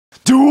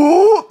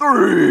Duel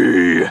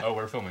 3! Oh,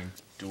 we're filming.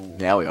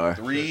 Yeah, we are.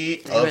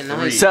 3 of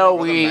 3. So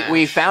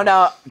we found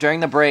out during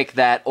the break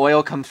that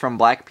oil comes from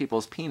black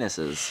people's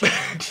penises.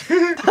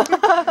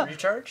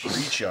 Recharge?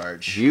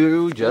 Recharge.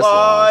 You just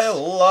lost.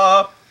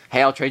 Lila.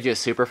 Hey, I'll trade you a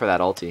super for that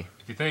ulti.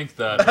 If you think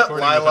that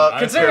recording Lila, with an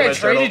Considering I Pyramid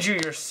traded turtle.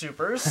 you your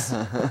supers.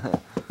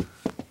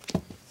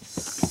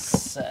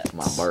 Set.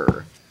 My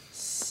burr.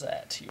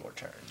 Set your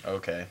turn.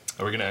 Okay.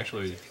 Are we gonna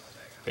actually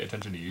pay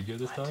attention to Yugioh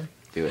this time?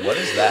 Do it. What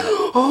is that?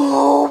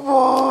 Oh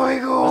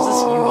my What's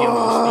this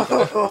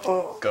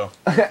Yu-Gi-Oh? Go.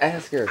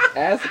 Ask her.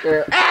 Ask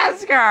her.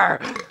 Ask her!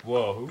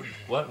 Whoa, who?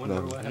 What? When?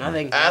 No. What?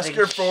 Nothing. Ask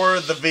her for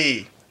the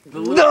V.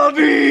 The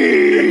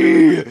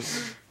V!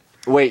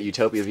 Wait,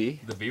 Utopia V?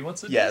 The V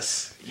wants it?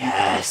 Yes.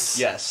 Yes.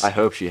 Yes. I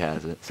hope she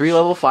has it. 3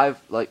 level 5,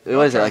 like,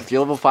 what is it, like 3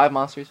 level 5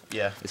 monsters?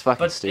 Yeah. It's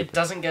fucking But stupid. it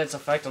doesn't get its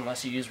effect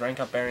unless you use rank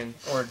up Baron,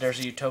 or there's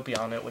a Utopia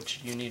on it,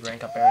 which you need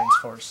rank up Baron's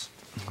force.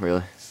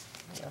 Really?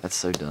 Yeah. That's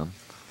so dumb.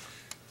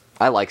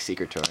 I like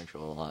Secret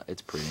Torrential a lot.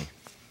 It's pretty.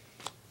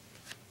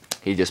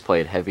 He just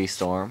played Heavy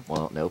Storm.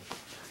 Well, nope.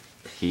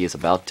 He is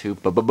about to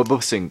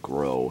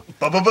synchro.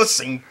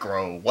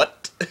 Synchro.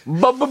 What?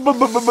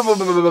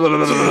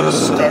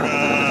 Stardust.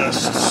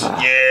 Stardust.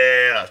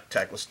 Yeah.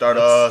 Attack with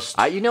Stardust.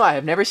 You know, I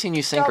have never seen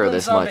you synchro Goblin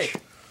this zombie. much.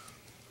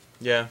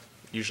 Yeah.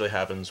 Usually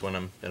happens when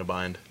I'm in a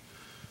bind.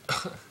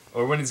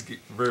 Or when he's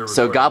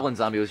So Goblin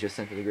Zombie was just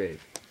sent to the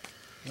grave.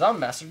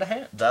 Zombie Master to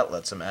hand. That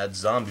lets him add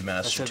Zombie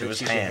That's Master so to that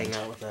his you can hand.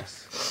 hang out with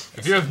us.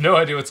 If you have no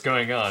idea what's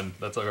going on,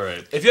 that's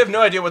alright. If you have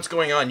no idea what's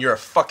going on, you're a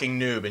fucking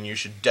noob, and you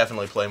should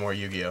definitely play more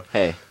Yu-Gi-Oh.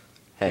 Hey. You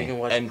Hey. can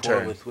watch End porn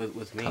turn.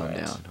 with me. Calm right?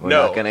 down.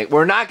 No.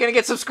 We're not gonna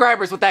get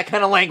subscribers with that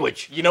kind of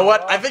language. You know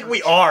what? I think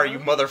we are, you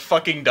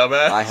motherfucking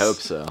dumbass. I hope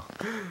so.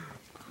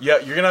 Yeah,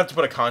 you're gonna have to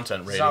put a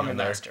content rating Zombie in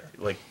there. Master.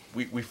 Like,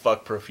 we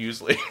fuck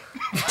profusely.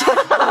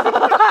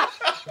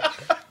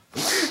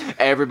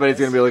 Everybody's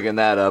gonna be looking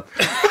that up.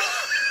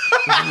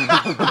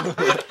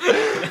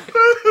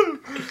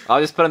 I'll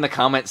just put in the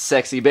comments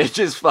 "sexy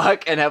bitches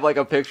fuck" and have like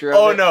a picture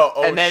of it. No.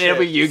 Oh, and then shit. it'll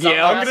be Yu-Gi-Oh.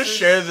 I'm gonna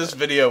share this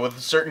video with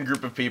a certain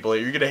group of people that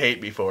you're gonna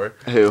hate me for.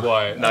 Who?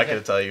 Why? Not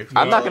gonna tell you.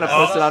 I'm not gonna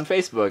post it on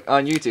Facebook,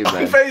 on YouTube, On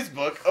man.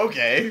 Facebook,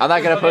 okay. I'm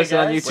not gonna Okay, post it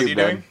on guys. YouTube, What are you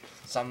man. doing?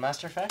 Zombie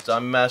Master effect?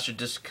 Zombie Master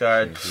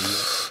discard.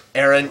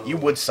 Aaron, you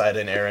would side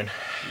in Aaron.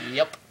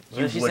 Yep.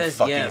 You What she would says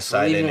fucking yes, we're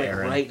side in leaving it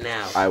Aaron. right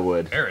now. I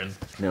would. Aaron.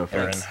 No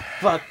Aaron. offense.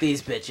 Fuck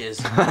these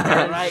bitches.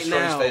 right Throw his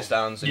now. face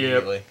down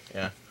immediately.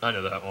 Yeah. I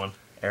know that one.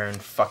 Aaron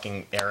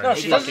fucking Aaron. No,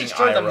 she doesn't fucking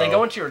destroy them. They Iroh.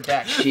 go into your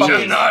deck. She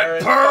Fucking is,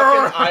 Aaron.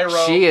 Fucking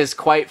Iroh. she is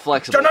quite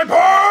flexible. Gemini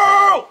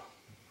Pearl!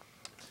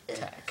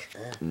 Attack.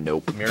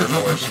 Nope. Mirror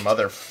Force,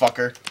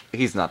 motherfucker.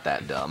 He's not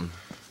that dumb.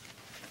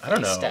 I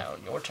don't Face know. down.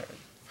 Your turn.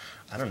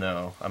 I don't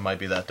know. I might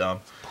be that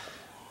dumb.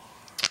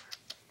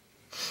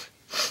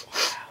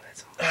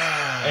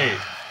 Hey,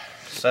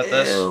 Set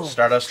this. Ew.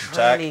 Stardust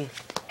attack. Tiny.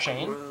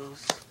 Chain.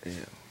 Gross.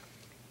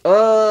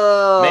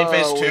 Oh, Main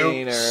phase 2.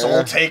 wiener.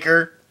 Soul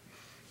Taker.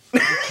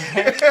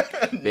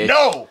 Bitch.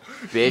 No!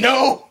 Bitch,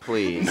 No!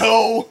 please.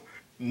 No!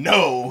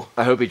 No!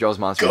 I hope he draws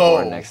Monster Go.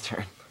 Reborn next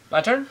turn.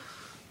 My turn?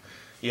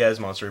 He has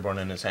Monster Reborn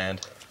in his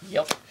hand.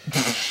 Yep.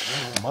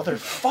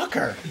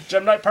 Motherfucker!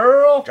 Gem Knight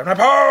Pearl. Gemini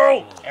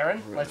Pearl!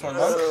 Aaron, life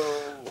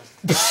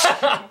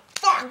 1-1.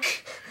 Fuck!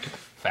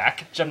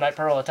 Fack. Gem Knight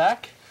Pearl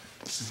attack.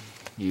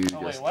 You Oh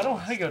wait, just why don't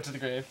I go to the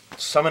grave?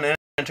 Summon in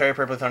Terry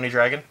Purple Thorny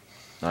Dragon.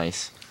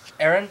 nice.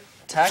 Aaron,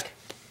 attack.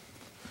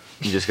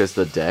 He just goes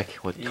to the deck.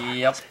 What?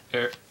 Yep.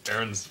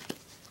 Aaron's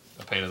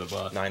a pain in the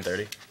butt.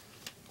 9:30.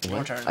 Your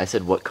What? turn. I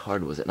said, what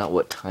card was it? Not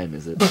what time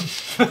is it?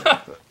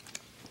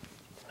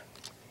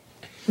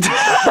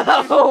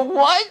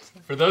 What?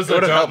 For those that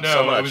Would've don't helped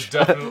so know, it much. was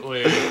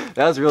definitely...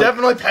 That was really.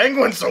 Definitely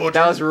Penguin Soldier.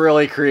 That was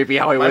really creepy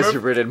how he My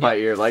whispered in my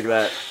ear like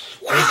that.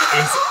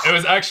 it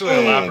was actually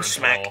a labyrinth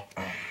smack. ball.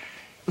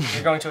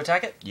 You're going to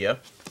attack it? Yeah.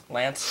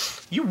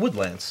 Lance. You would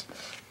Lance.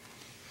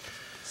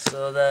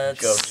 So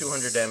that's... Go.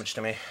 200 damage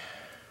to me.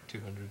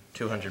 200.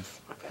 200.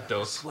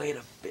 Dose. Wait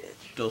a bitch.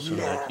 Still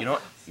 200. You know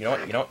what? You know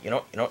what? You know what? You know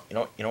what? You know what? You know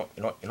what? You know what? You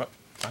know what? You know what?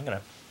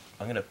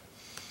 I'm gonna.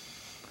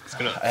 It's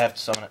gonna... I have to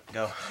summon it.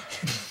 Go.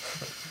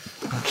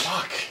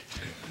 Fuck.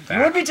 You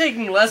would be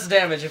taking less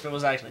damage if it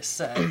was actually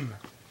set. No,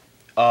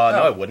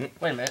 I wouldn't.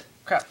 Wait a minute.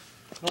 Crap.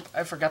 Nope,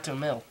 I forgot to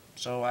mill.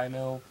 So I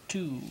mill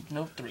 2,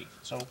 no 3.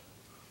 So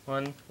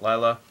 1.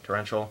 Lila,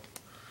 Torrential,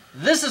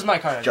 This is my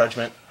card. I draw.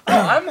 Judgment. Oh,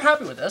 I'm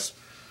happy with this.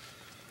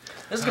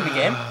 This is gonna be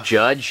game.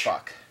 Judge.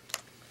 Fuck.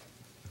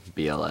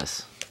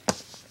 BLS.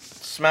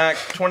 Smack.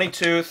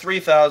 22,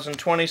 3,000,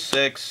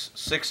 26,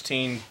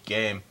 16.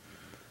 Game.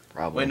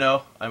 Probably. Wait,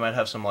 no. I might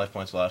have some life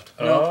points left.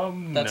 That's no.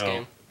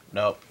 game.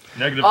 Nope.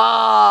 Negative.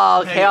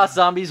 Oh, Chaos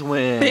Zombies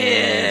win.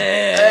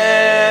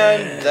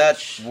 And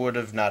that would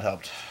have not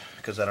helped.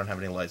 Because I don't have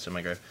any lights in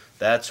my grave.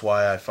 That's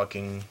why I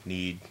fucking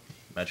need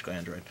Magical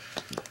Android.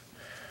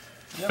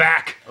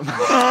 Fack.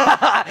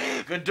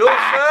 Good duel,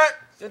 Smack.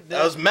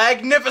 That was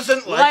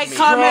magnificent. Like, me.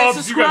 comment, You guys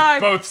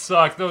subscribe. both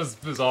suck. That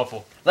was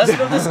awful. Let's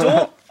go this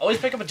duel. Always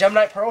pick up a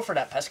Gem-Knight Pearl for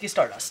that pesky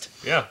Stardust.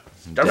 Yeah.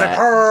 Gemini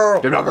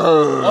Pearl.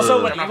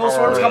 Also, when Evil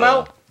Swarms come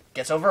out,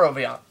 Gets over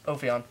Ophion. Have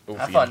Ophion.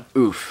 fun.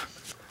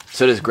 Oof.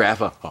 So does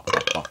Grappa.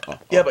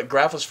 Yeah, but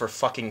Grapha's for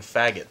fucking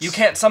faggots. You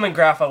can't summon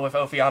Grapha with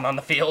Ophion on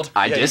the field.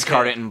 I Yeah, you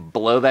discard can't. it and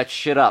blow that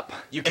shit up.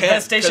 You can't.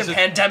 Infestation 'cause it-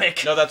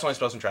 Pandemic. No, that's only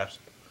spells and traps.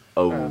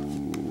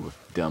 Oh,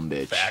 dumb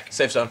bitch. Back.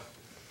 Safe zone.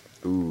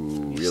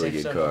 Ooh, really Safe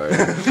good zone.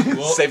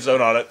 card. Safe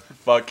zone on it.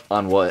 Fuck.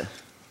 On what?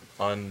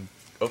 On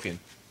Ophion.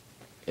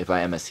 If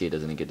I MSC, it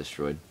doesn't get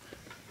destroyed.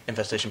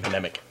 Infestation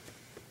Pandemic.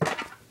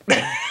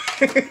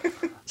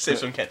 Safe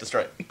zone can't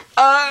destroy it.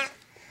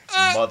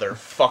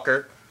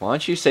 Motherfucker. Why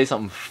don't you say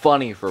something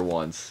funny for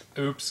once?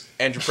 Oops.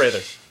 Andrew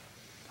Prather.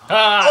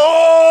 Ah!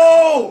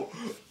 Oh!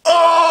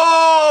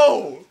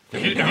 Oh!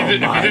 If you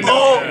didn't know,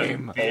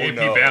 the AP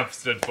no. BAMF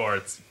stood for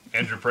it's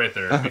Andrew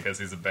Prather because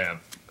he's a BAMF.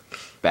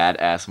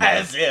 Badass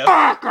As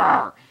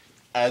motherfucker. if.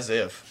 As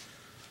if.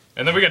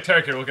 And then we got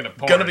Tarek here looking at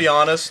porn. Gonna be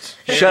honest.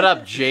 Shut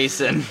up,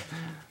 Jason.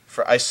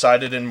 For I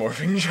sided in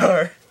Morphing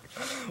Jar.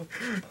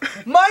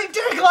 My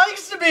deck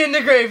likes to be in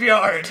the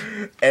graveyard.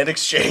 And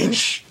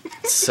Exchange.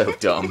 So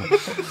dumb.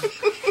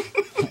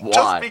 Just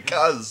Why?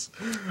 because.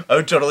 I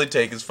would totally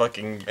take his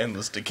fucking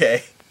Endless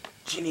Decay.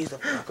 She needs to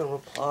fucking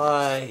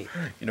reply.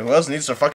 You know who else needs to fucking